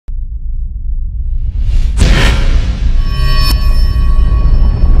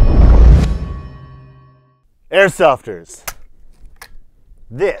Airsofters,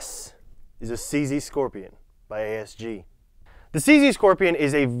 this is a CZ Scorpion by ASG. The CZ Scorpion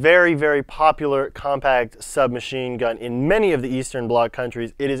is a very, very popular compact submachine gun in many of the Eastern Bloc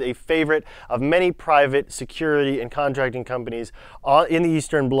countries. It is a favorite of many private security and contracting companies in the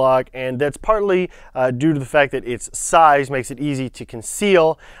Eastern Bloc, and that's partly due to the fact that its size makes it easy to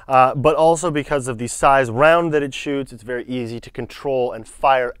conceal, but also because of the size round that it shoots. It's very easy to control and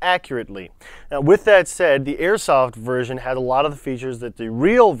fire accurately. Now, with that said, the Airsoft version had a lot of the features that the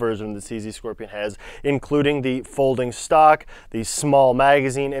real version of the CZ Scorpion has, including the folding stock, the small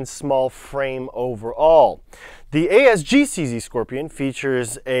magazine, and small frame overall. The ASG CZ Scorpion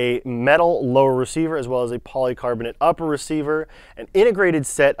features a metal lower receiver as well as a polycarbonate upper receiver, an integrated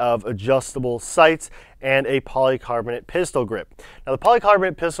set of adjustable sights, and a polycarbonate pistol grip. Now, the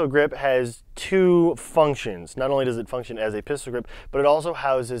polycarbonate pistol grip has two functions. Not only does it function as a pistol grip, but it also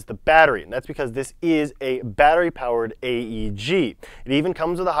houses the battery, and that's because this is a battery-powered AEG. It even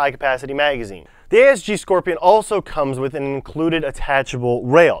comes with a high-capacity magazine. The ASG Scorpion also comes with an included attachable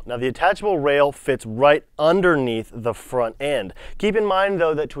rail. Now, the attachable rail fits right underneath the front end. Keep in mind,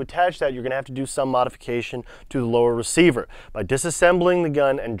 though, that to attach that, you're going to have to do some modification to the lower receiver by disassembling the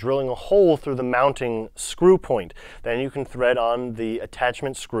gun and drilling a hole through the mounting screw point. Then you can thread on the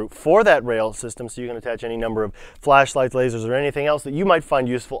attachment screw for that rail system, so you can attach any number of flashlights, lasers, or anything else that you might find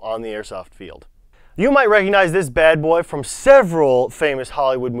useful on the airsoft field. You might recognize this bad boy from several famous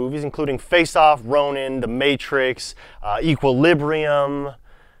Hollywood movies, including Face Off, Ronin, The Matrix, Equilibrium.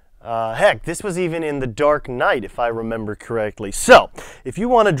 Heck, this was even in The Dark Knight, if I remember correctly. So, if you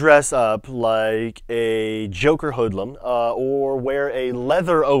want to dress up like a Joker hoodlum, or wear a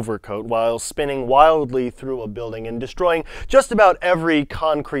leather overcoat while spinning wildly through a building and destroying just about every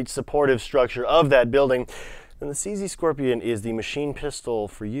concrete supportive structure of that building, then the CZ Scorpion is the machine pistol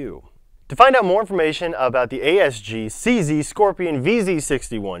for you. To find out more information about the ASG CZ Scorpion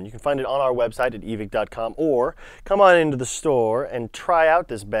VZ61, you can find it on our website at Evike.com, or come on into the store and try out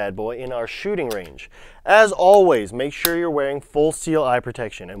this bad boy in our shooting range. As always, make sure you're wearing full steel eye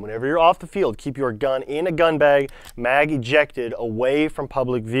protection, and whenever you're off the field, keep your gun in a gun bag, mag ejected, away from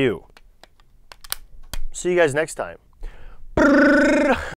public view. See you guys next time.